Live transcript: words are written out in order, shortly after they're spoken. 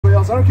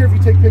I don't care if you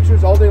take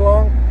pictures all day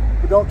long,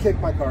 but don't kick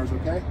my cars,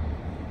 okay?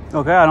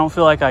 Okay, I don't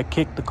feel like I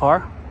kicked the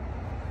car.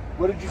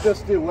 What did you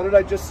just do? What did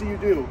I just see you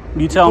do?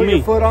 You tell me. Put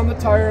your foot on the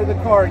tire of the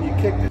car and you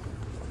kicked it.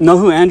 Know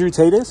who Andrew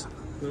Tate is?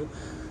 Nope.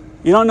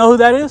 You don't know who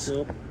that is?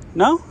 Nope.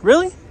 No?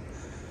 Really?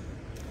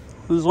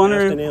 I was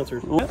wondering. Asked and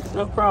answered.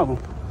 No problem.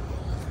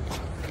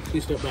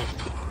 Please step back.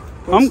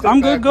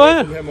 I'm good. Go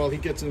ahead. Him while he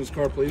gets in his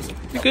car, please.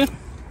 You good?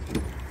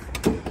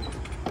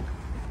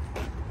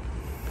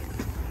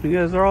 You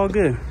guys are all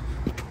good.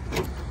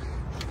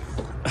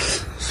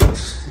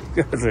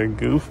 You guys are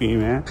goofy,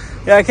 man.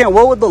 Yeah, I can't.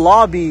 What would the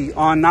law be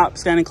on not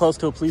standing close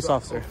to a police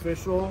officer?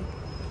 Official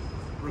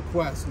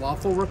request,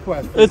 lawful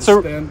request. It's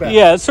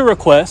it's a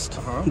request,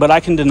 but I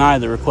can deny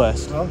the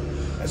request.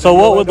 So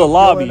what would the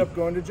law be? End up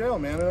going to jail,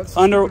 man. That's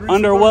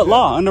under what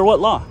law? Under what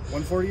law?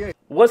 148.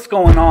 What's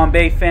going on,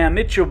 Bay fam?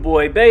 It's your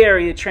boy, Bay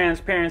Area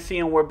Transparency,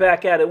 and we're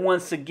back at it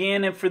once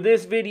again. And for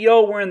this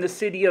video, we're in the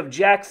city of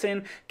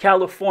Jackson,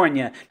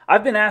 California.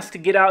 I've been asked to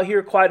get out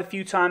here quite a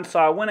few times, so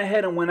I went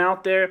ahead and went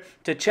out there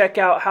to check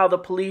out how the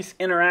police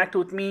interact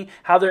with me,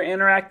 how they're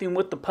interacting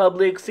with the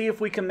public, see if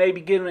we can maybe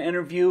get an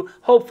interview,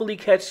 hopefully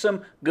catch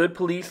some good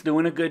police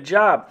doing a good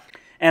job.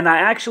 And I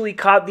actually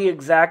caught the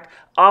exact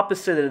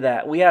opposite of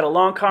that. We had a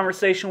long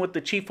conversation with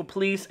the chief of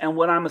police and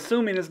what I'm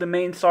assuming is the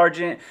main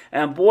sergeant.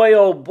 And boy,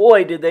 oh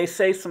boy, did they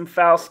say some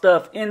foul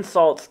stuff,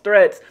 insults,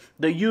 threats,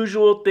 the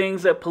usual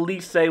things that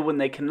police say when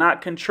they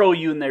cannot control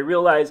you and they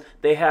realize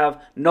they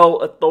have no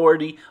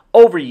authority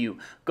over you.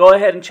 Go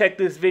ahead and check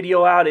this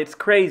video out. It's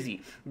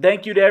crazy.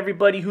 Thank you to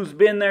everybody who's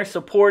been there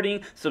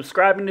supporting,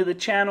 subscribing to the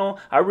channel.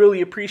 I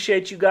really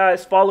appreciate you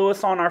guys. Follow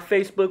us on our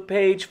Facebook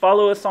page.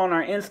 Follow us on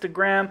our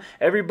Instagram.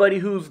 Everybody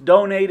who's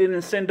donated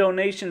and sent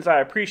donations, I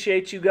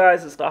appreciate you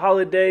guys. It's the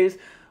holidays,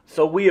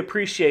 so we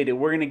appreciate it.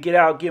 We're going to get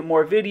out, get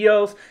more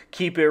videos,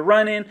 keep it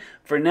running.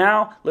 For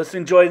now, let's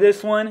enjoy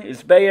this one.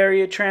 It's Bay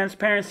Area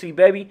Transparency,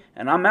 baby,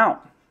 and I'm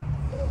out.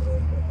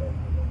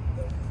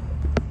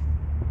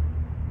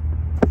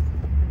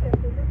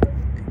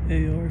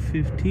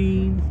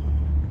 AR-15.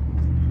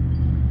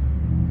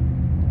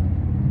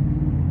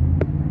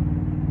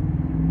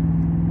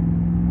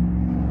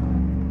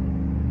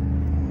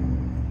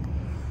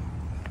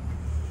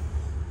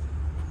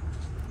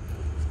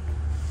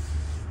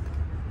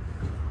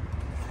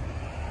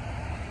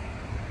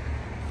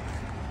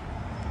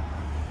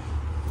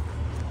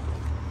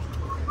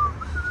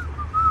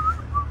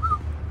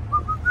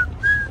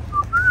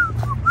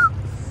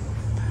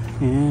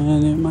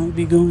 And it might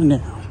be going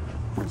down.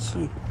 Let's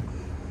see.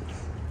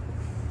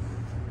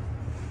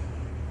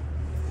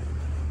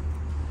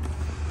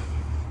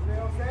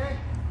 Okay?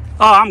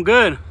 Oh, I'm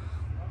good. Okay.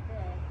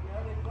 You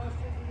have any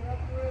questions you have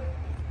to it?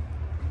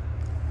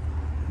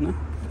 No.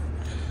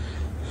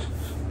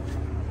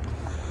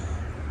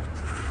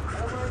 I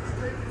don't want you to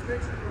take these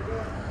pictures.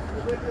 We're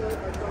manipulate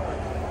my car.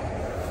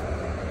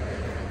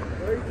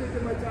 Why are you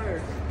kicking my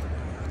tires?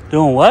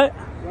 Doing what?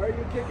 Why are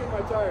you kicking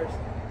my tires?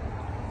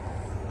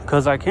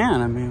 Because I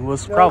can. I mean,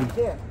 what's the No, problem?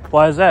 you can't.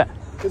 Why is that?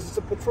 Because it's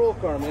a patrol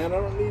car, man. I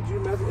don't need you.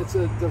 It's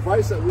a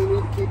device that we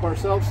need to keep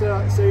ourselves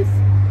safe.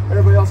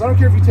 Everybody else. I don't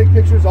care if you take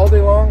pictures all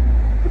day long,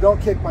 but don't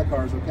kick my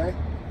cars, okay?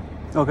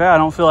 Okay, I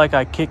don't feel like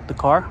I kicked the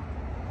car.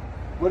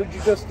 What did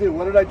you just do?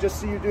 What did I just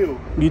see you do?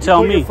 You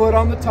tell me. Put your foot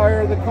on the tire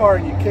of the car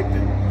and you kicked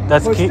it.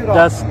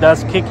 That's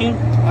that's kicking.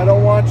 I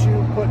don't want you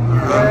putting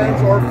your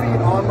hands or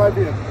feet on my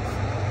vehicles.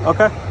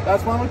 Okay.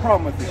 That's my only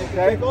problem with you,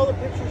 okay? Take all the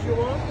pictures you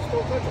want, just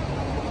don't touch them.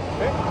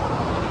 Okay?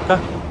 Okay.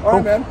 All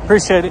right, man.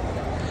 Appreciate it.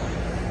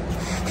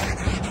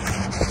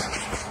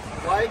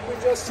 Like we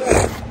just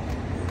said.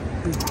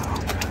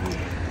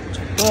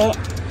 Well,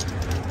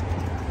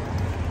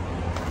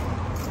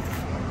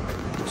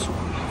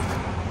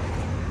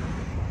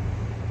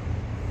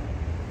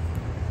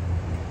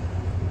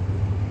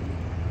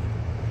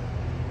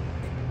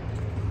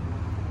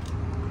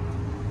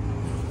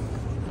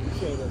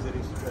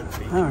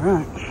 all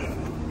right.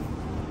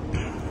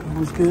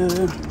 Sounds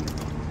good.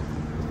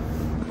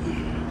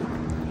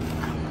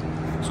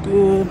 It's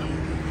good.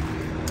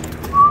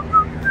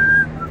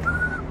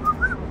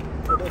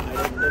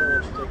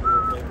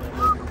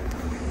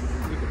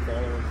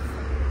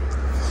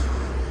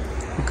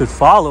 You could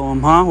follow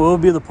him, huh? What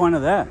would be the point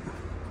of that?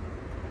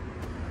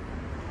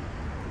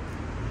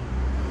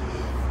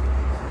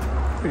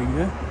 Pretty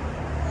good.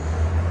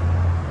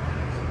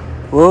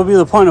 What would be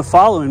the point of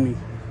following me?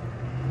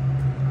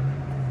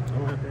 I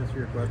don't have to answer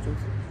your questions.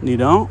 You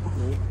don't?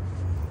 No.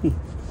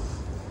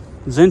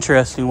 It's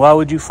interesting. Why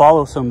would you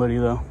follow somebody,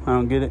 though? I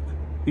don't get it.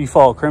 You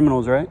follow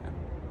criminals, right?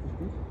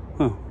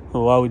 Huh.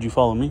 Well, why would you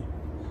follow me?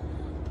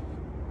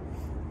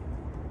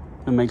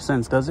 It makes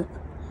sense, does it?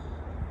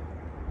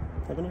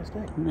 Have a nice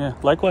day. Yeah,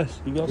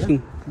 likewise. You guys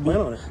can Plan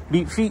on it.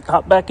 beat feet,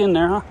 hop back in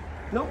there, huh?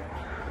 No. I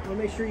want to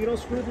make sure you don't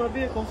screw with my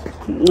vehicles.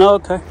 No,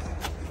 okay.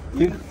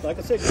 Like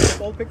I said, you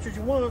take all the pictures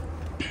you want,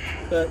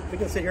 but we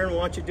can sit here and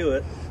watch you do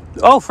it.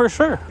 Oh, for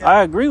sure. Yeah.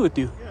 I agree with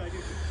you. Yeah, I do.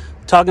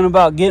 Talking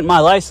about getting my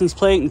license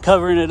plate and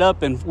covering it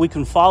up and we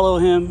can follow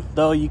him,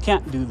 though you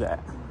can't do that.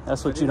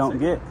 That's what you don't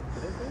get.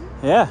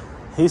 Yeah.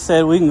 he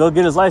said we can go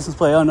get his license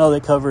plate. Oh, no, they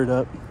cover it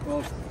up.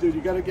 Well, dude,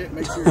 you got to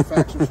make sure your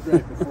facts are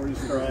straight before you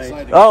start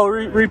deciding. Oh,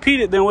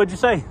 repeat it then. What'd you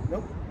say?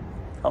 Nope.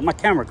 Oh, my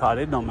camera caught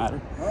it. It don't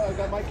matter. Oh, I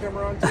got my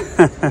camera on,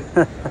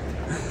 too.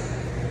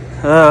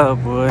 Oh,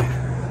 boy.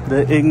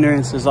 The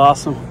ignorance is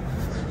awesome.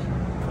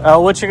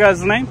 What's your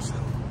guys' names?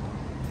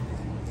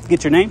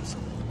 Get your names.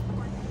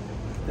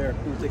 There,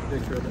 we'll take a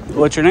picture of it.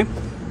 What's your name?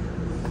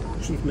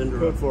 Chief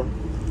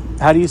Minderup.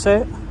 How do you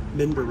say it?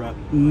 Minderup.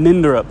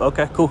 Minderup.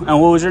 Okay, cool.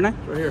 And what was your name?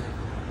 Right here.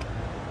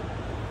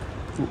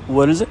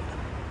 What is it?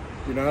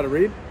 You know how to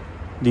read?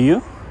 Do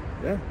you?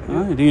 Yeah.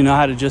 Do you know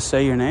how to just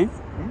say your name?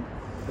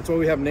 That's why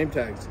we have name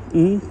tags.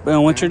 Mm-hmm.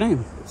 And what's your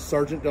name? It's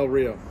Sergeant Del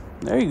Rio.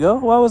 There you go.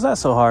 Why was that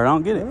so hard? I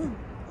don't get it.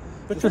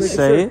 But just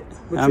say it.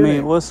 What's I your mean,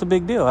 name? what's the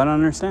big deal? I don't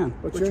understand.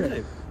 What's your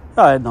name?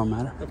 Oh, it don't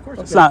matter. Of course.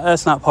 It's not.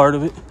 That's not part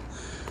of it.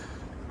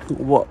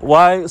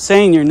 Why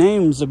saying your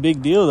name's a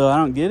big deal though? I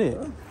don't get it.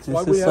 It's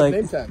why just we have like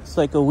name tags. it's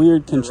like a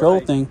weird control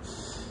right. thing.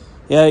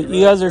 Yeah,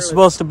 you guys are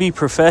supposed to be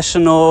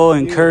professional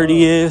and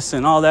courteous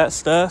and all that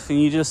stuff,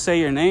 and you just say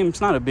your name.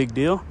 It's not a big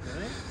deal.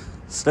 Right.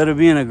 Instead of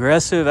being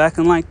aggressive,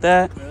 acting like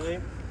that, Really?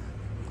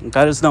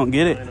 I just don't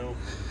get it. I know.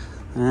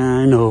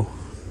 I know.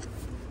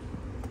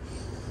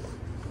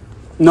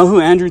 Know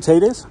who Andrew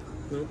Tate is?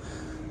 Nope.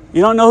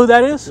 You don't know who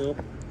that is? Nope.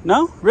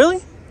 No, really?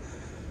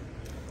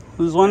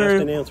 I was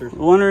Asked and answered.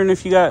 wondering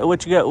if you got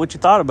what you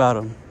thought about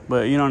him,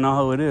 but you don't know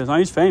who it is. Oh,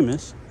 he's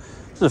famous.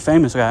 He's a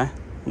famous guy.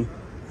 A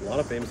lot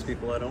of famous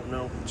people I don't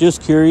know.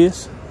 Just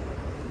curious.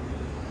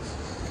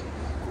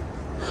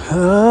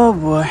 Oh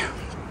boy.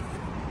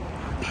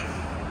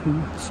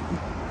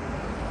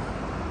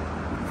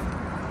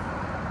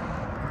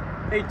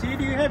 Hey T,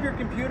 do you have your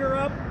computer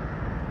up?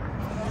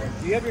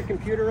 Do you have your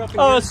computer up?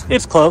 Oh,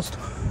 it's closed.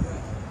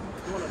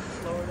 You want to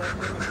lower that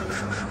for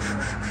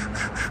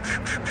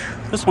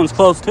me? This one's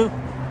closed too.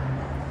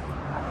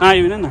 Not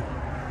even in there.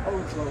 Oh,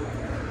 it's low.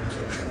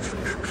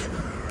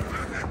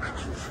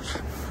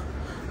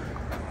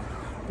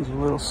 It's a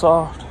little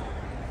soft.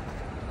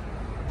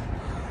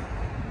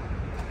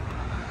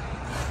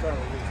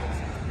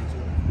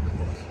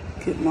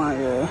 Get my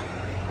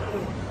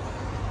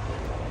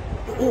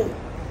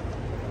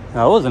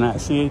I wasn't at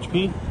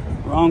CHP.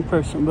 Wrong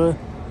person, bud.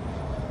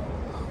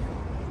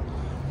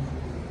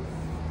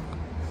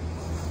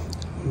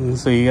 And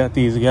so you got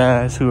these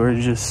guys who are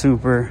just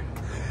super,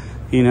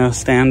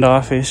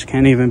 standoffish,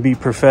 can't even be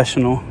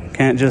professional,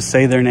 can't just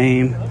say their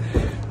name.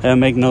 That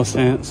make no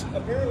sense.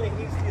 Apparently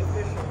he's the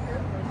official air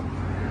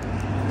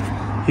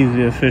pressure. He's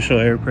the official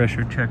air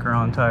pressure checker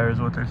on tires,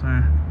 what they're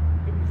saying.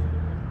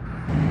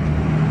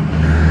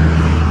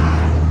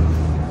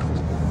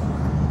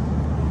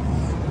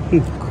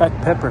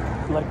 Cracked pepper.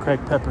 I like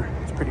cracked pepper.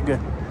 It's pretty good.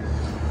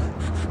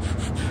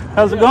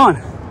 How's it going?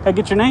 Can I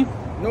get your name?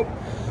 Nope.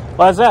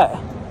 Why's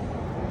that?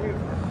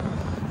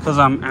 Because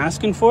I'm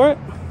asking for it?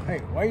 Hey,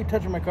 why are you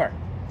touching my car?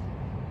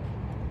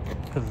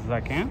 Because I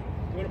can.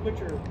 You want to put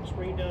your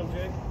screen down,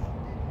 Jake?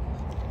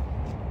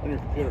 On your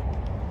computer.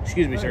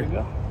 Excuse me, sir.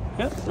 Go.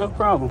 Yep, no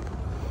problem.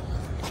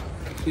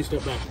 Please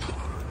step back.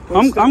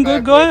 I'm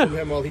good. Go ahead.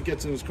 Him while he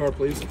gets in his car,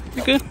 please.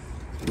 You good?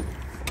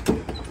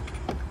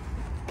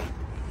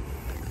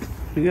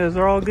 You guys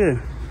are all good.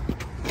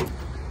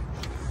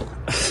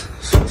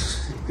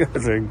 You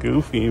guys are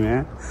goofy,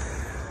 man.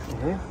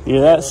 You're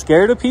that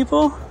scared of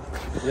people?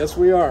 Yes,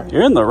 we are.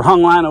 You're in the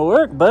wrong line of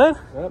work, bud.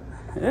 Yep.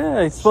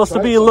 Yeah, you're supposed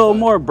to be a little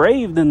more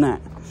brave than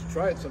that. You should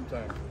try it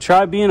sometime.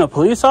 Try being a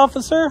police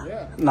officer?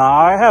 Yeah. Nah,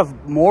 I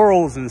have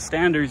morals and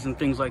standards and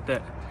things like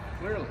that.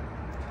 Clearly.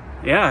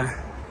 Yeah.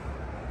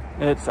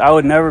 I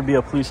would never be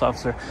a police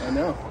officer. I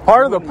know.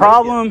 Part of the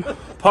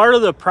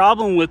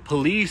problem with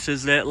police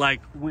is that,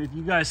 like, if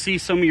you guys see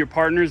some of your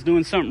partners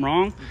doing something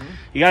wrong,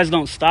 you guys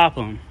don't stop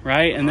them,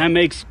 right? And that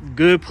makes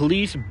good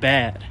police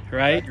bad,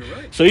 right? You're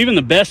right. So even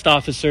the best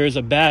officer is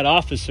a bad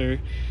officer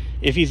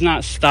if he's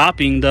not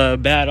stopping the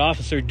bad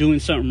officer doing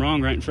something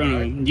wrong right in front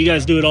of him. You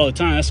guys do it all the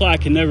time. That's why I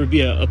can never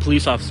be a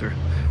police officer,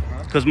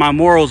 because my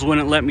morals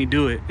wouldn't let me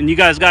do it. And you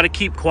guys got to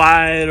keep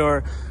quiet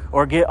or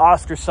get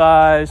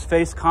ostracized,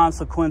 face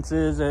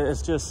consequences.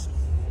 It's just,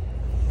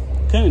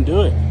 couldn't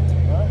do it.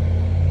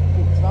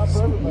 It's not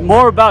for everybody.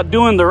 More about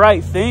doing the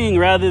right thing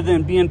rather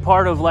than being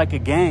part of like a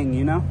gang,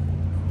 you know?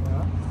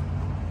 Yeah.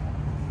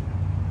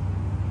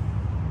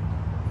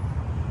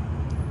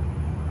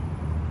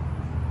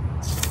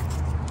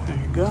 There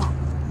you go.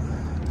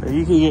 So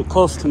you can get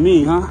close to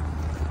me, huh?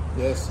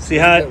 Yes. See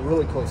how get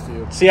really close to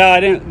you. See how I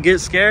didn't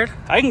get scared?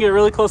 I can get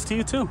really close to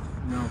you too.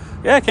 No.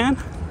 Yeah, I can.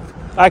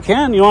 I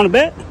can. You want to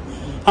bet?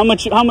 How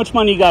much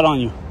money you got on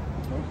you?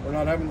 No, we're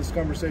not having this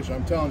conversation.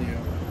 I'm telling you,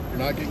 you're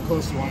not getting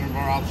close to one of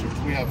our officers.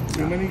 We have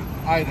too many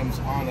items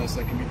on us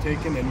that can be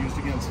taken and used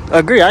against us.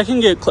 Agree. I can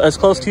get as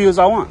close to you as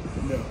I want.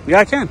 No.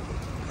 Yeah, I can.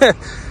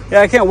 Yeah,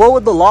 I can. What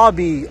would the law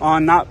be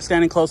on not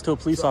standing close to a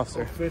police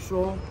officer?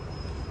 Official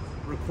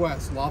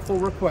request, lawful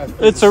request.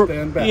 It's to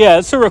stand back. Yeah,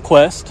 it's a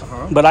request,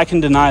 but I can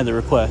deny the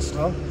request.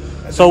 Well,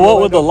 So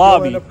what would the law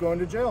You'll be? end up going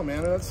to jail,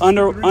 man. That's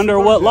Under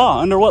what law?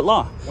 Under what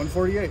law?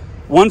 148.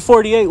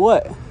 148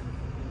 what?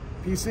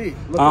 PC.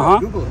 Look it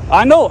up, Google it.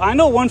 I know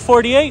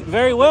 148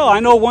 very well. I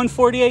know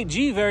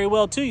 148G very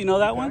well too. You know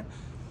that one?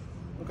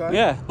 Okay.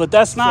 Yeah, but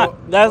that's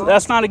not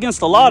that's not against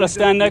the law to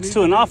stand next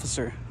to an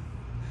officer.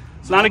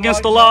 It's not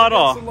against the law at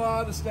all. It's the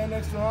law to stand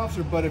next to an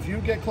officer, but if you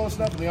get close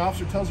enough and the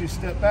officer tells you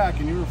step back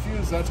and you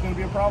refuse, that's going to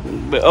be a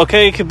problem. But,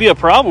 okay, it could be a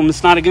problem.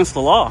 It's not against the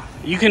law.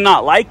 You can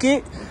not like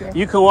it. Okay.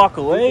 You can walk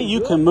away.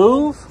 You can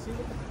move. See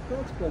what the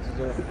consequences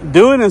are.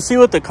 Do it and see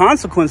what the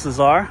consequences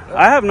are.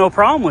 I have no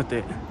problem with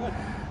it.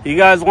 You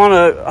guys want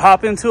to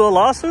hop into a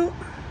lawsuit?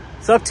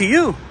 It's up to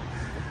you.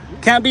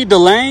 Can't be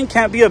delaying.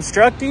 Can't be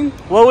obstructing.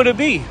 What would it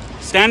be?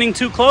 Standing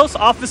too close?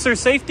 Officer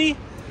safety?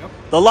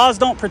 The laws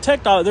don't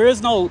protect. There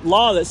is no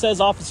law that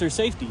says officer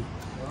safety,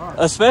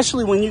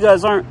 especially when you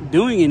guys aren't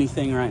doing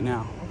anything right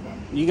now.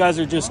 You guys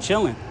are just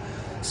chilling.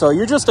 So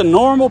you're just a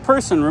normal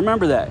person.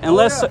 Remember that.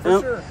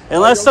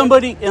 Unless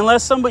somebody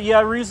you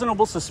have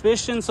reasonable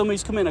suspicion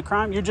somebody's committing a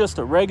crime, you're just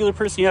a regular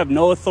person. You have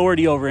no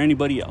authority over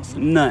anybody else.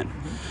 None.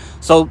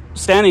 So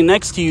standing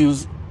next to you,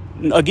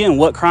 again,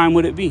 what crime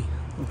would it be?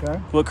 Okay.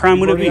 What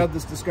crime would it be? We already had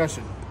this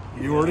discussion.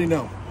 You already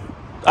know.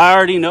 I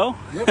already know.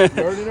 Yep,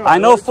 you already know. I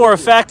know for a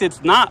fact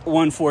it's not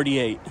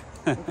 148.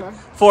 Okay.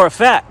 For a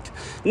fact.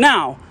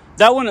 Now,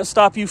 that wouldn't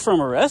stop you from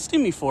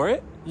arresting me for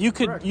it. You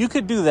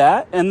could do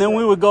that, and then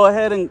we would go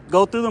ahead and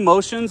go through the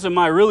motions, and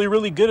my really,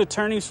 really good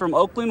attorneys from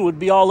Oakland would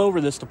be all over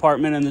this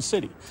department and the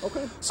city.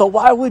 Okay. So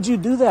why would you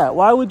do that?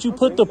 Why would you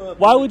put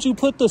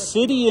the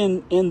city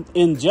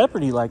in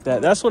jeopardy like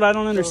that? That's what I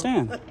don't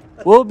understand.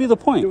 What would be the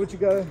point? Do what you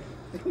gotta.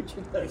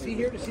 Is he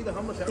here to see the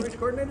homeless outreach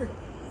coordinator?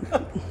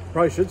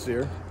 Probably should see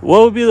her.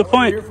 What would be the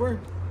point?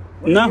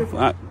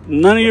 No,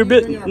 none of your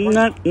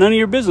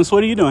business.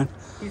 What are you doing?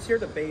 He's here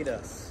to bait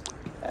us.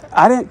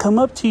 I didn't come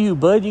up to you,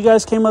 bud. You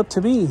guys came up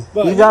to me.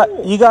 You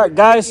got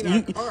guys.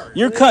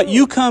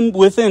 You come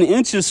within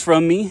inches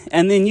from me,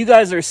 and then you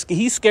guys are.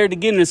 He's scared to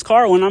get in his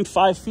car when I'm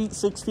 5 feet,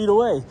 6 feet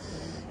away.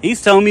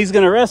 He's telling me he's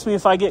gonna arrest me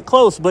if I get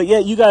close, but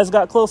yet you guys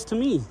got close to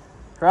me,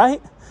 right?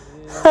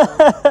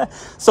 Yeah.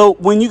 So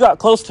when you got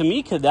close to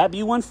me, could that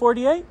be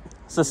 148?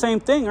 It's the same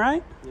thing,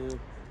 right? Yeah.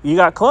 You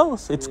got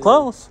close. It's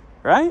close,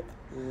 right?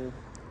 Yeah.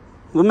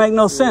 Would make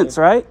no sense,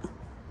 right?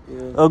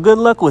 Yeah. Oh, good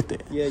luck with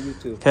it. Yeah, you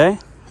too. Okay?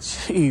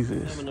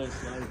 Jesus. Have a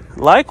nice life.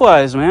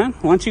 Likewise, man.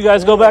 Once you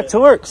guys go back to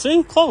work.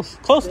 See? Close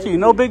to you.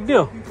 No big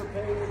deal.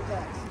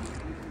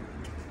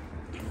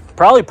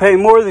 Probably pay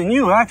more than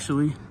you,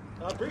 actually.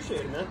 I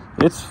appreciate it, man.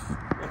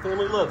 My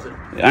family loves it.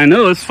 I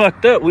know, it's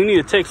fucked up. We need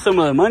to take some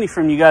of the money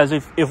from you guys.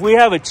 If we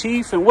have a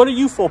chief, and what are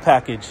you full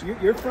package?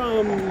 You're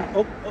from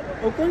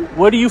Oakland?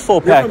 What are you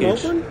full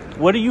package? From Oakland?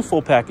 What are you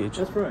full package?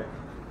 That's right.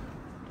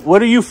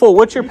 What are you full?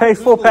 What's your pay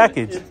full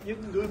package? You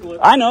can Google it.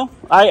 I know.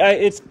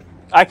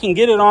 I can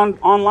get it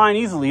online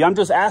easily. I'm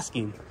just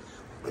asking.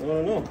 I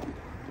don't know.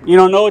 You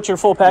don't know what your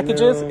full package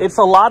is? It's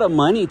a lot of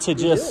money to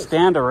just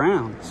stand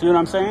around. See what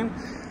I'm saying?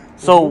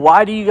 So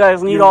why do you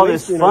guys need all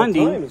this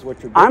funding?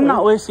 I'm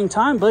not wasting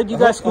time, bud. You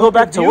guys can go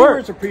back to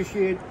work.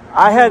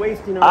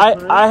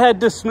 I had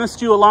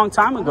dismissed you a long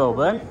time ago,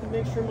 bud. I have to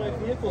make sure my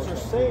vehicles are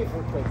safe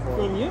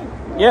from you.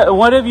 Yeah, and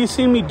what have you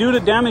seen me do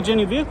to damage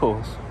any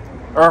vehicles?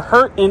 Or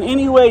hurt in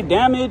any way?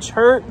 Damage,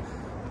 hurt?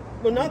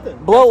 Well, nothing.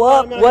 Blow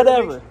up,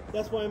 whatever.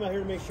 That's why I'm out here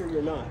to make sure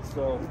you're not.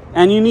 So.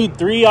 And you need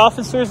 3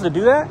 officers to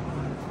do that?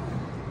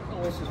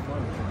 Oh, this is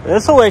fun.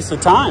 It's a waste of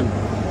time.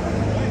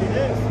 Right, it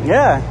is.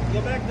 Yeah.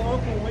 Go back to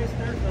Oakland and waste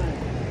their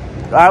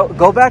time.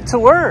 Go back to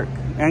work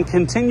and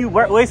continue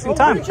wasting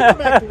time. Go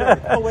back to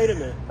work. Oh, wait a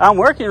minute. I'm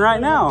working right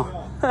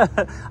now.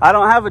 I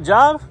don't have a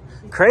job?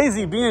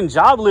 Crazy being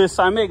jobless.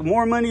 I make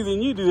more money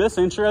than you do. That's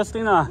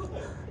interesting, huh?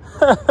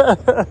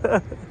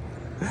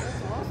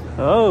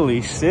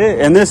 Holy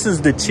shit. And this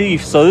is the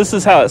chief. So this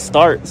is how it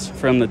starts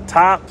from the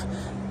top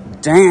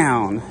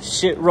down.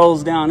 Shit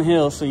rolls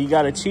downhill. So you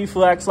got a chief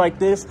who acts like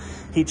this.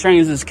 He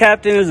trains his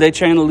captains, they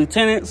train the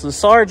lieutenants, the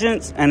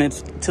sergeants, and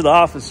it's to the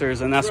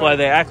officers, and that's why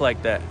they act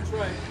like that. That's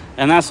right.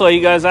 And that's why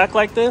you guys act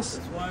like this?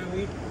 That's why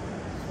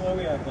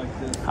we act like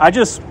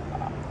this.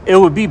 It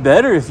would be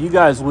better if you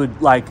guys would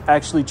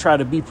actually try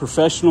to be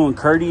professional and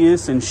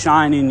courteous and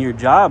shine in your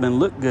job and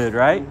look good,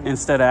 right? Mm-hmm.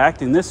 Instead of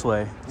acting this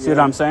way. See what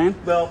I'm saying?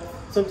 Well,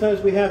 sometimes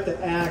we have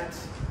to act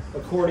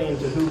according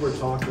to who we're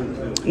talking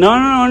to.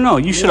 No.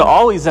 You should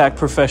always act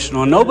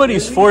professional.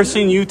 Nobody's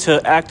forcing you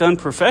to act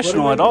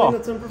unprofessional at all.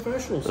 That's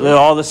unprofessional, so.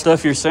 All the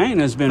stuff you're saying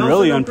has been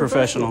really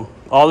unprofessional.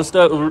 All the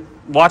stuff,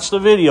 watch the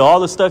video. All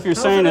the stuff you're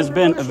saying has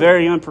been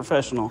very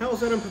unprofessional. How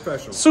is that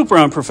unprofessional? Super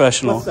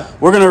unprofessional. What's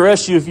that? We're going to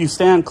arrest you if you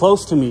stand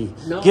close to me.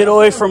 No, get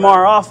away from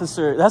our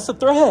officer. That's a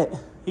threat.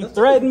 He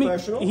threatened me.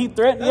 He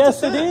threatened.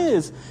 Yes, it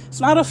is. It's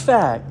not a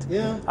fact.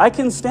 Yeah. I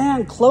can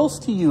stand close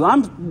to you.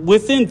 I'm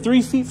within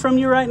 3 feet from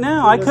you right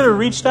now. I could have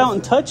reached out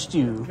and touched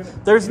you.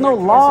 There's no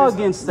law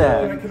against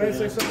that. Can I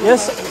say something?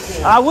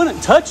 Yes, I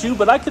wouldn't touch you,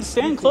 but I could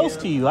stand close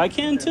to you. I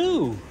can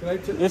too.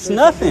 It's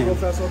nothing. Real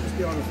fast, I'll just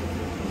be honest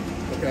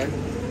with you. Okay.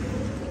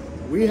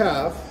 We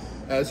have,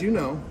 as you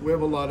know, we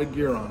have a lot of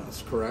gear on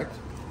us, correct?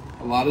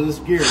 A lot of this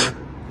gear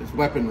is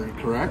weaponry,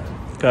 correct?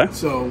 Okay.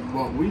 So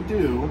what we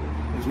do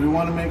is we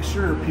want to make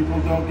sure people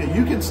don't get.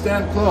 You can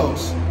stand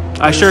close.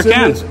 I sure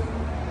can.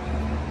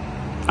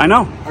 I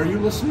know. Are you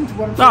listening to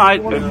what I'm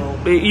saying?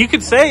 No, you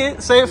could say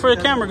it. Say it for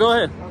the camera. Go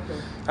ahead.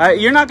 Okay.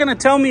 You're not going to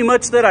tell me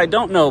much that I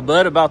don't know,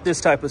 bud, about this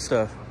type of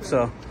stuff.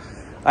 So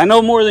I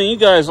know more than you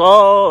guys. A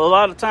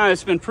lot of times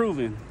it's been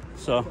proven.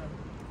 So. Okay.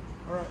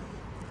 All right.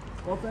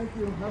 Well, thank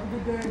you. Have a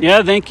good day.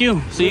 Yeah, thank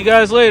you. See you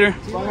guys later.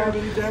 If I have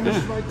any damage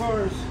to my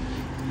cars.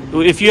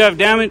 If you have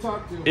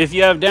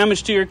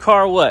damage to your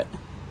car, what?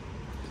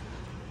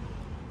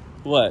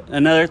 What?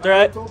 Another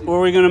threat? Were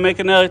we going to make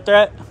another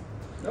threat?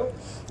 Nope.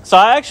 So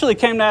I actually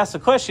came to ask a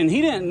question. He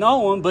didn't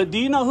know him, but do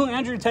you know who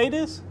Andrew Tate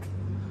is?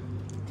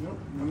 Nope.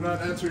 I'm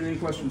not answering any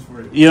questions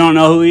for you. You don't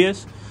know who he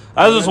is?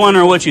 I was just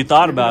wondering what you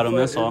thought about him,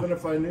 that's all. Even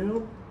if I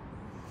knew,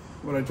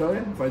 would I tell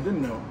you? If I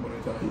didn't know, would I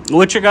tell you?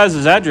 What's your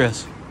guys'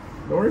 address?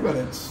 Don't worry about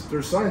it.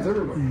 There's signs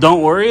everywhere.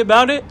 Don't worry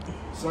about it?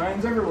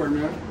 Signs everywhere,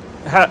 man.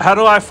 How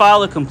do I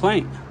file a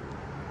complaint?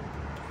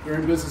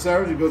 During business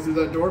hours, you go through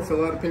that door,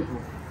 fill out a paper.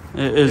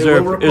 Is there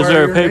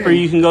a paper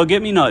name. you can go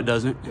get me? No, it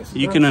doesn't. Yes, it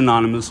you does. can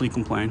anonymously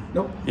complain.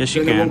 Nope. Yes,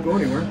 you then can. It won't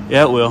go anywhere.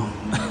 Yeah, it will.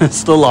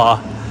 It's the law.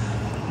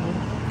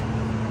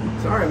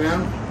 Sorry,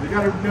 man. We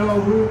got to know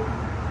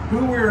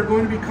who we are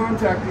going to be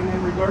contacting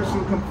in regards to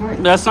a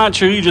complaint. That's not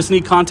true. You just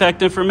need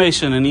contact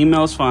information. An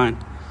email's fine.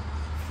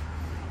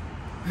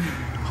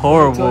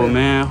 Horrible,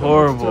 man.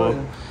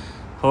 Horrible.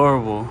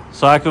 Horrible.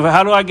 So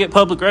how do I get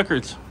public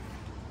records?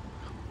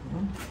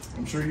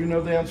 I'm sure you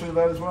know the answer to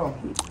that as well.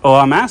 Oh,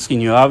 I'm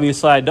asking you.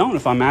 Obviously, I don't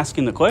if I'm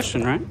asking the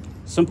question, right?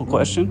 Simple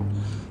question.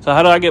 So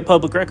how do I get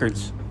public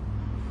records?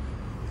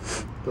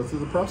 Go through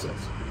the process.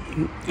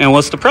 And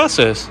what's the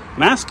process?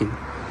 I'm asking.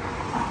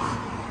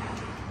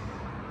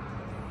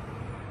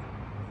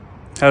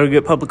 How do we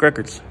get public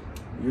records?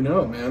 You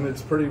know, man.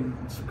 It's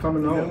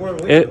common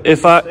knowledge.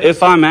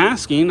 If I'm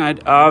asking,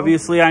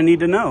 obviously I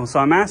need to know. So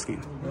I'm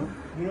asking.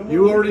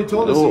 You already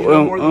told us you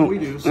know more than we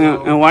do.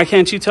 So. And why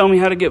can't you tell me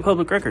how to get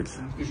public records?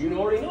 Because you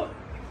already know it.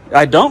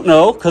 I don't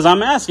know because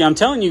I'm asking. I'm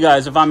telling you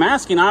guys, if I'm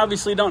asking, I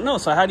obviously don't know.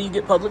 So how do you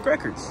get public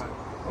records?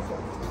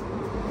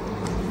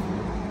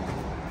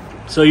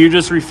 So you're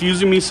just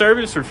refusing me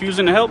service,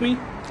 refusing to help me?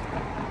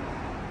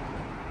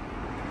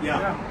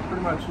 Yeah,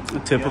 pretty much.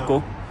 Typical.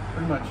 Yeah,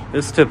 pretty much.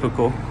 It's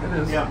typical. It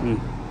is. Yeah.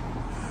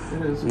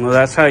 It is. Well,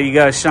 that's how you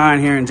guys shine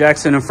here in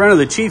Jackson in front of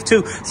the chief,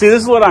 too. See,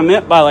 this is what I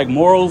meant by, like,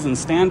 morals and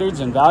standards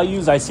and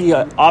values. I see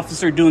an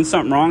officer doing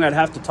something wrong. I'd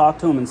have to talk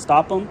to him and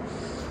stop him.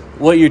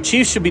 What your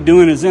chief should be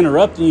doing is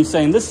interrupting you,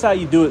 saying, this is how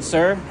you do it,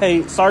 sir.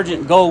 Hey,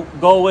 Sergeant, go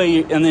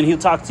away. And then he'll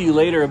talk to you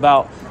later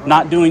about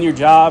not doing your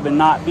job and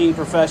not being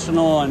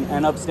professional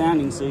and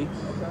upstanding, see?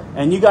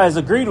 And you guys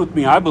agreed with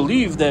me. I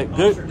believe that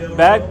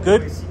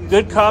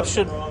good cops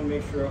should...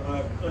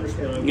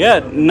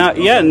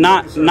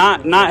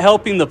 Not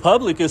helping the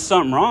public is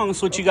something wrong.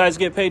 That's what you guys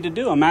get paid to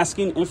do. I'm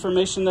asking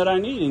information that I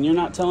need, and you're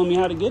not telling me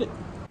how to get it.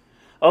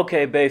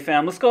 Okay, Bay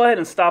fam, let's go ahead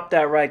and stop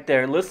that right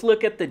there. Let's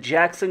look at the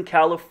Jackson,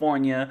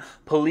 California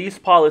Police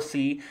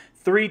Policy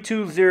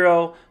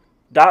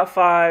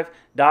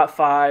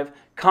 320.5.5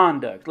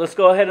 Conduct. Let's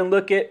go ahead and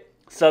look at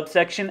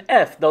subsection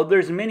F, though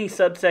there's many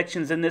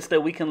subsections in this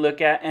that we can look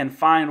at and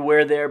find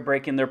where they're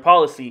breaking their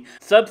policy.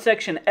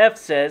 Subsection F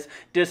says,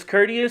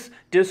 discourteous,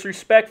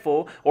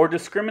 disrespectful, or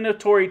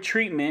discriminatory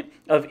treatment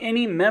of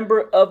any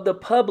member of the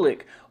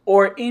public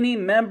or any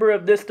member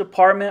of this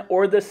department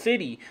or the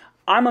city.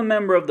 I'm a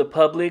member of the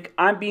public.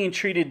 I'm being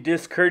treated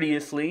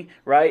discourteously,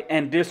 right,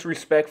 and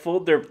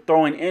disrespectful. They're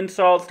throwing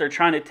insults. They're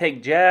trying to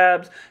take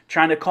jabs,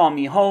 trying to call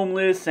me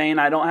homeless, saying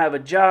I don't have a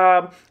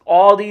job.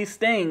 All these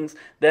things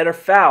that are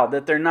foul,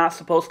 that they're not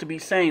supposed to be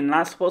saying,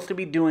 not supposed to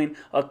be doing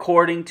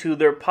according to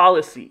their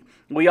policy.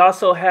 We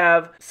also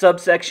have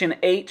subsection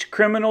H,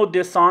 criminal,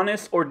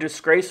 dishonest, or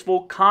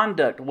disgraceful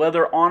conduct,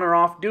 whether on or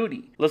off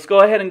duty. Let's go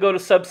ahead and go to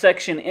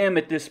subsection M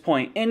at this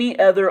point. Any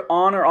other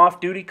on or off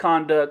duty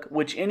conduct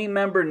which any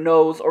member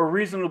knows or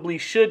reasonably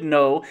should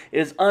know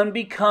is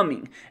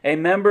unbecoming a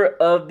member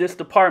of this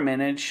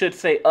department, and it should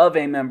say of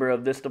a member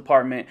of this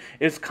department,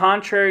 is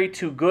contrary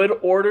to good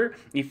order,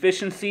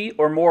 efficiency,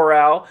 or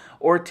morale,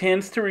 or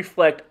tends to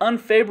reflect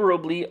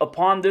unfavorably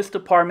upon this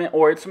department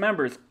or its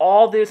members.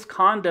 All this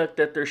conduct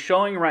that they're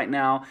showing right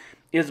now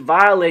is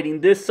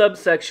violating this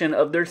subsection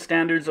of their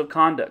standards of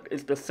conduct.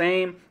 It's the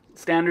same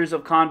standards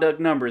of conduct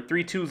number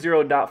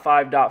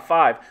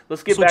 320.5.5.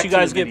 Let's get back to what you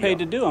guys get paid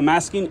to do. I'm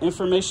asking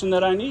information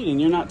that I need,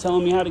 and you're not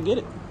telling me how to get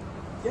it.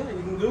 Yeah,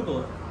 you can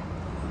Google it.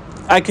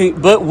 I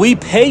can, but we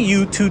pay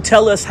you to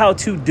tell us how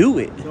to do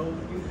it. No,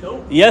 you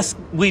don't. Yes,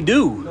 we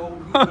do. No,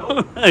 you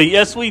don't.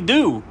 Yes, we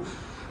do.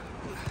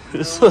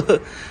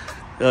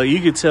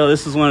 You could tell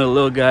this is one of the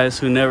little guys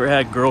who never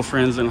had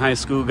girlfriends in high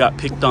school, got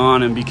picked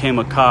on, and became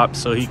a cop,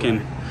 so he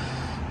can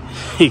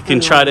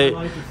try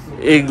to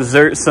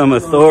exert some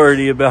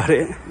authority about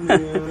it.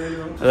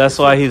 That's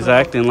why he's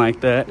acting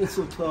like that. It's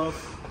so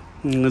tough.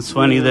 And it's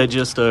funny that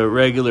just a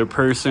regular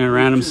person,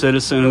 random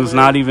citizen who's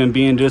not even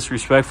being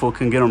disrespectful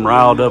can get them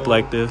riled up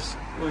like this.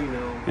 Well, you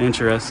know.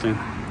 Interesting.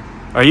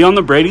 Are you on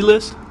the Brady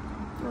list?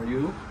 Are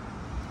you?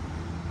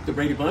 The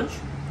Brady Bunch?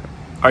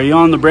 Are you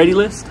on the Brady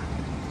list?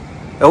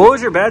 What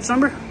was your badge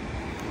number?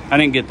 I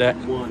didn't get that.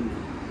 1.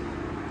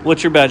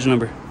 What's your badge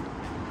number?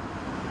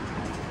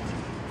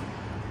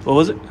 What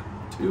was it?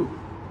 2.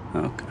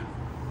 Okay.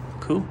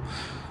 Cool.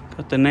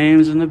 Got the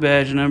names and the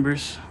badge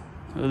numbers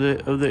of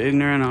the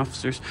ignorant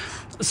officers.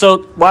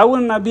 So why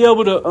wouldn't I be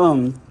able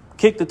to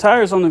kick the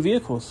tires on the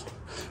vehicles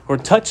or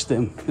touch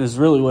them is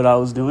really what I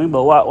was doing.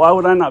 But why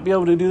would I not be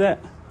able to do that?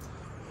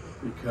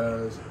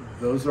 Because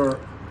those are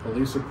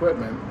police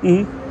equipment.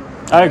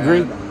 Mm-hmm. I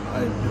agree.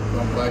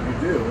 I'm glad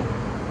you do.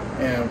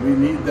 And we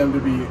need them to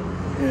be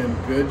in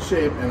good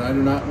shape. And I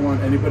do not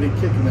want anybody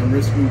kicking them,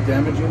 risking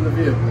damaging the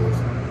vehicles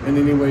in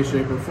any way,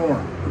 shape, or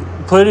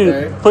form.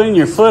 Putting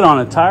your foot on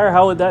a tire,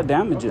 how would that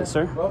damage it,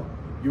 sir? Well,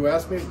 you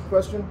asked me a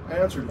question, I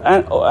answered it.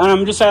 And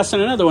I'm just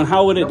asking another one.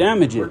 How would it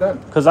damage it?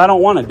 Because I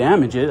don't want to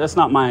damage it. That's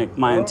not my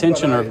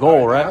intention or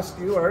goal, right? I asked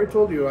you, I already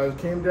told you, I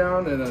came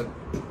down in a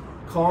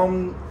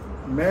calm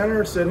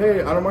manner, said,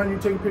 hey, I don't mind you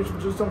taking pictures,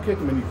 but just don't kick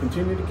them. And you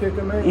continue to kick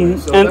them anyway.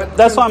 So and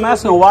that's why I'm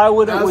asking, why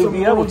wouldn't we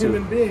be able to? As a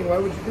human being, why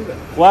would you do that?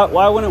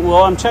 Why wouldn't?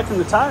 Well, I'm checking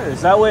the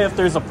tires. That way, if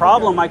there's a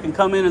problem, I can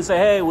come in and say,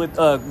 hey, with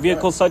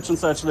vehicle such and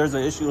such, there's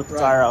an issue with the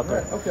tire out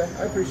there. Okay,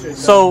 I appreciate that.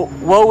 So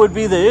what would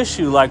be the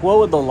issue? Like, what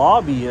would the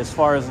law be as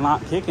far as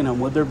not kicking them?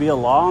 Would there be a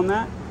law on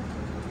that?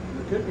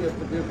 There could be if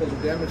the vehicles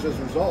are damaged as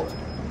a result.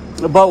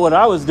 But what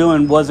I was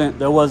doing wasn't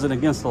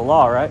against the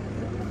law, right?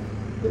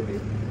 Could be.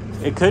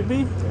 It could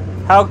be?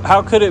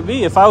 How could it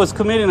be? If I was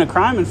committing a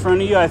crime in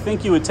front of you, I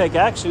think you would take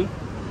action.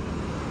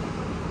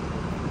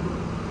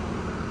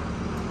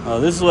 Oh,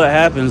 this is what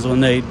happens when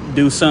they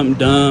do something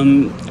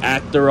dumb,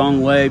 act the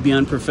wrong way, be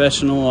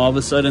unprofessional. All of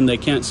a sudden, they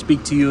can't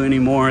speak to you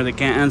anymore. They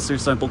can't answer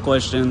simple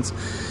questions.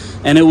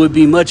 And it would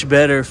be much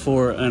better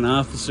for an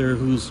officer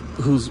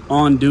who's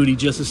on duty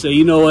just to say,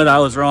 you know what, I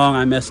was wrong,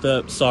 I messed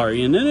up,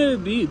 sorry. And then it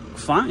would be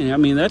fine. I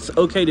mean, that's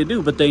okay to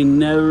do, but they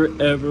never,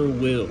 ever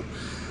will.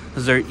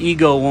 Because their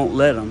ego won't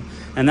let them.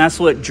 And that's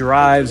what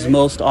drives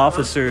most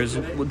officers.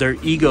 Their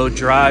ego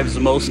drives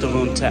most of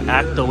them to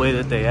act the way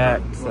that they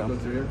act. So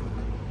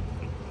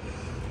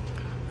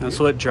that's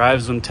what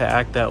drives them to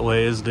act that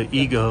way, is the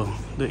ego.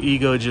 The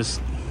ego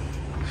just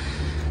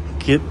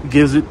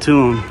gives it to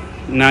them.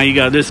 Now you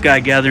got this guy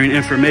gathering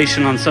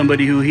information on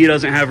somebody who he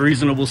doesn't have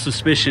reasonable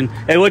suspicion.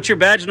 Hey, what's your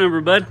badge number,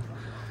 bud?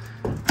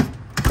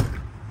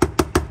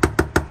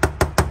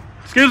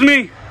 Excuse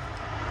me.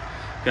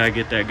 Gotta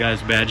get that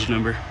guy's badge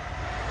number.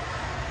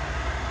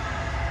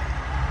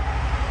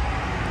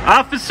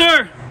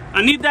 Officer,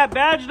 I need that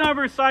badge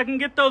number so I can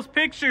get those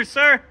pictures,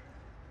 sir.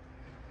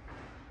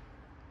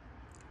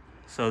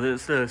 So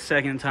this is the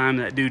second time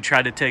that dude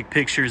tried to take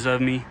pictures of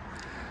me.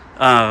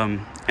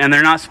 And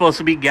they're not supposed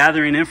to be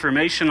gathering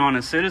information on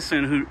a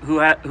citizen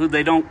who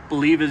they don't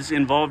believe is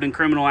involved in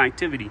criminal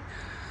activity.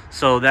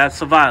 So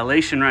that's a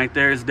violation right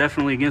there. It's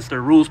definitely against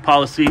their rules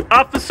policy.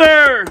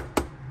 Officer!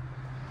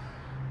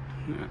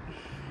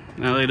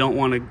 Now they don't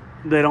want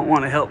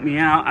to help me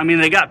out. I mean,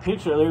 they got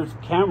pictures. There's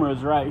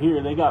cameras right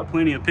here. They got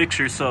plenty of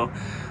pictures. So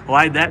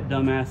why'd that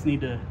dumbass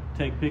need to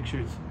take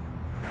pictures?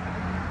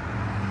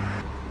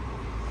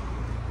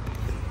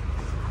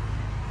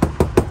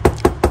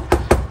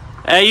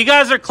 Hey, you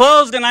guys are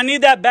closed, and I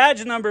need that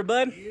badge number,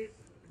 bud.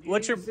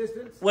 What's your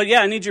assistance? Well,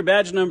 yeah, I need your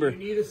badge number. You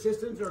need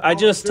assistance? Or I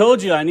just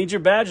told you I need your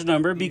badge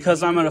number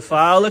because I'm going to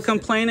file a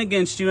complaint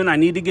against you, and I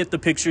need to get the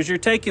pictures you're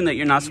taking that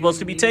you're not supposed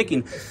to be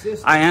taking.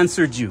 I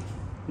answered you.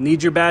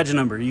 Need your badge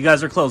number. You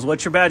guys are closed.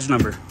 What's your badge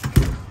number?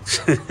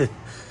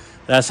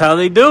 That's how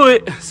they do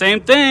it. Same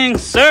thing.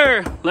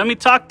 Sir, let me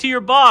talk to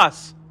your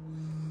boss.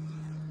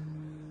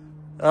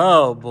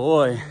 Oh,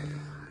 boy.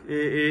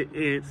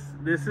 It's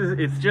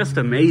just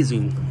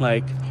amazing.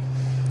 Like,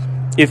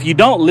 if you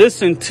don't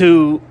listen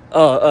to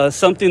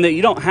something that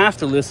you don't have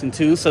to listen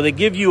to, so they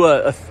give you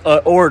a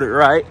order,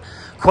 right?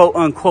 Quote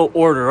unquote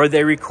order, or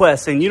they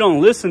request, and you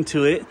don't listen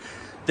to it,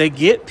 they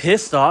get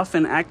pissed off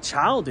and act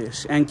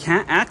childish and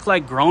can't act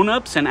like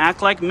grown-ups and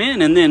act like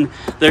men. And then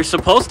they're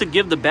supposed to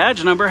give the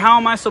badge number. How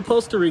am I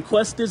supposed to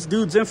request this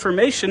dude's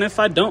information if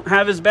I don't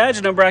have his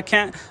badge number? I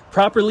can't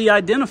properly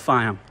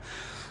identify him.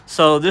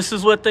 So this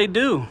is what they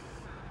do.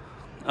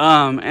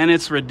 And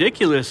it's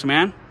ridiculous,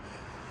 man.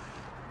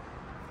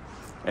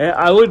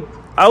 I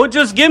would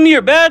just give me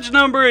your badge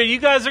number, and you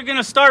guys are going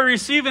to start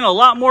receiving a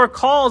lot more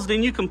calls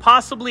than you can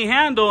possibly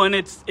handle, and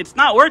it's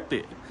not worth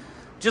it.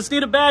 Just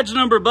need a badge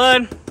number,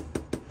 bud.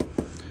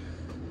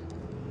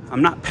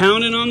 I'm not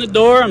pounding on the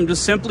door. I'm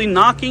just simply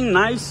knocking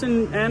nice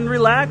and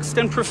relaxed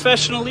and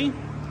professionally.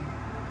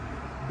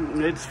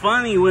 It's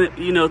funny when,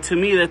 to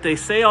me, that they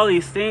say all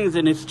these things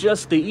and it's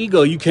just the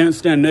ego. You can't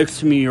stand next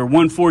to me, or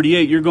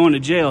 148, you're going to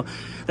jail.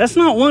 That's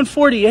not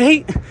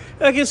 148.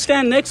 I can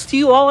stand next to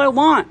you all I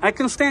want. I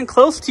can stand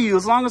close to you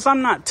as long as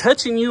I'm not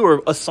touching you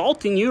or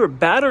assaulting you or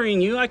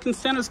battering you. I can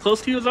stand as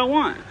close to you as I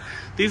want.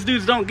 These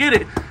dudes don't get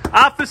it.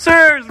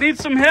 Officers, need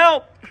some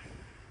help.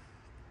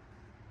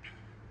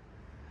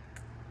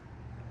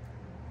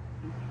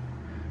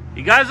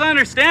 You guys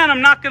understand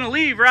I'm not going to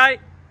leave,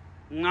 right?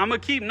 I'm gonna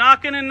keep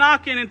knocking and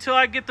knocking until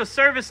I get the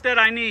service that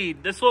I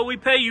need. That's what we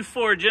pay you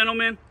for,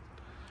 gentlemen.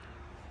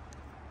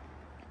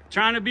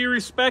 Trying to be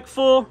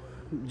respectful.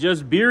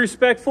 Just be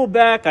respectful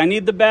back. I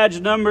need the badge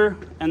number,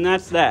 and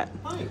that's that.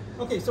 Hi.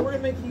 Okay, so we're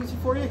gonna make it easy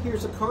for you.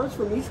 Here's the cards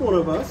from each one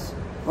of us.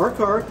 Our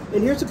card,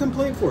 and here's a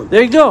complaint form.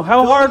 There you go.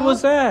 How hard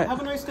was that?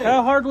 Have a nice day.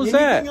 How hard was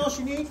that? Anything else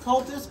you need,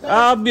 call dispatch.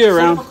 I'll be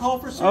around. Set up a call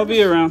for service. I'll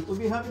be around. We'll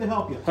be happy to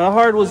help you. How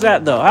hard was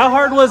that, though? How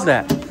hard was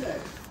that?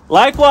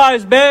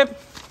 Likewise, babe.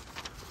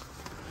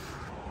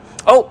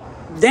 Oh,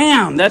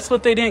 damn. That's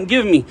what they didn't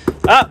give me.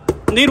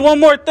 Need one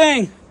more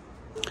thing.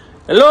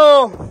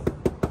 Hello.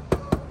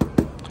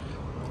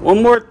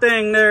 One more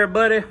thing there,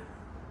 buddy.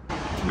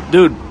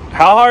 Dude,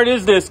 how hard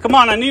is this? Come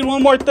on, I need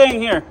one more thing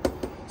here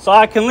so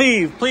I can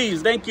leave.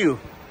 Please, thank you.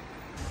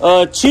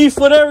 Chief,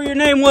 whatever your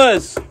name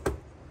was.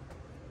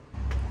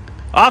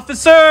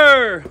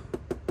 Officer!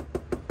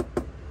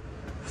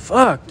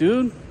 Fuck,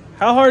 dude.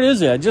 How hard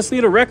is it? I just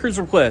need a records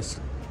request.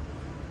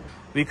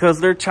 Because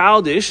they're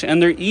childish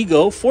and their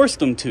ego forced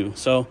them to.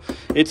 So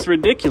it's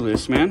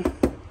ridiculous, man.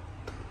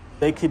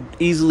 They could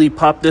easily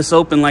pop this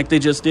open like they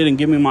just did and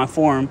give me my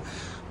form.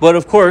 But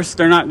of course,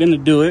 they're not going to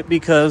do it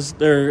because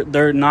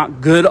they're not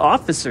good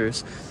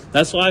officers.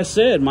 That's why I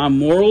said my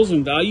morals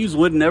and values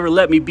would never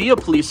let me be a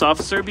police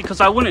officer,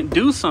 because I wouldn't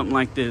do something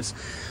like this.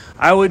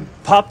 I would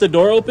pop the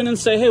door open and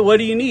say, hey, what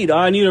do you need? Oh,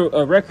 I need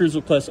a records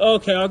request. Oh,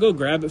 okay, I'll go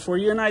grab it for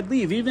you, and I'd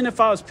leave. Even if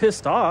I was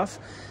pissed off,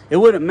 it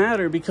wouldn't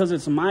matter, because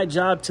it's my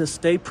job to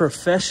stay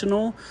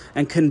professional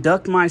and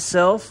conduct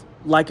myself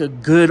like a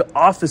good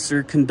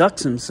officer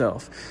conducts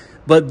himself.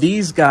 But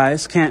these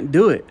guys can't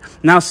do it.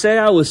 Now, say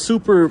I was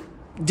super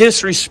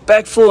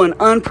disrespectful and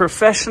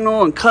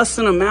unprofessional and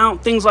cussing them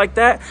out, things like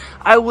that,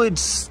 I would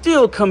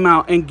still come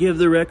out and give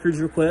the records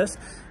request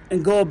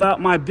and go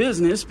about my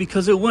business,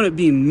 because it wouldn't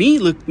be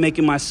me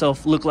making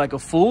myself look like a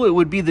fool. It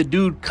would be the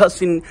dude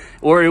cussing,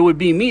 or it would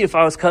be me if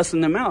I was cussing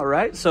them out,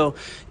 right? So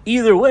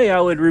either way, I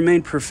would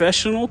remain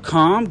professional,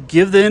 calm,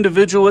 give the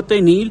individual what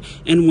they need,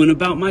 and went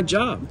about my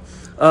job.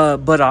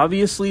 But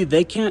obviously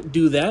they can't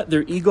do that.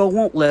 Their ego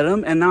won't let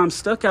them. And now I'm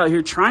stuck out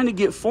here trying to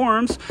get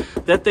forms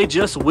that they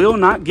just will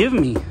not give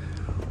me.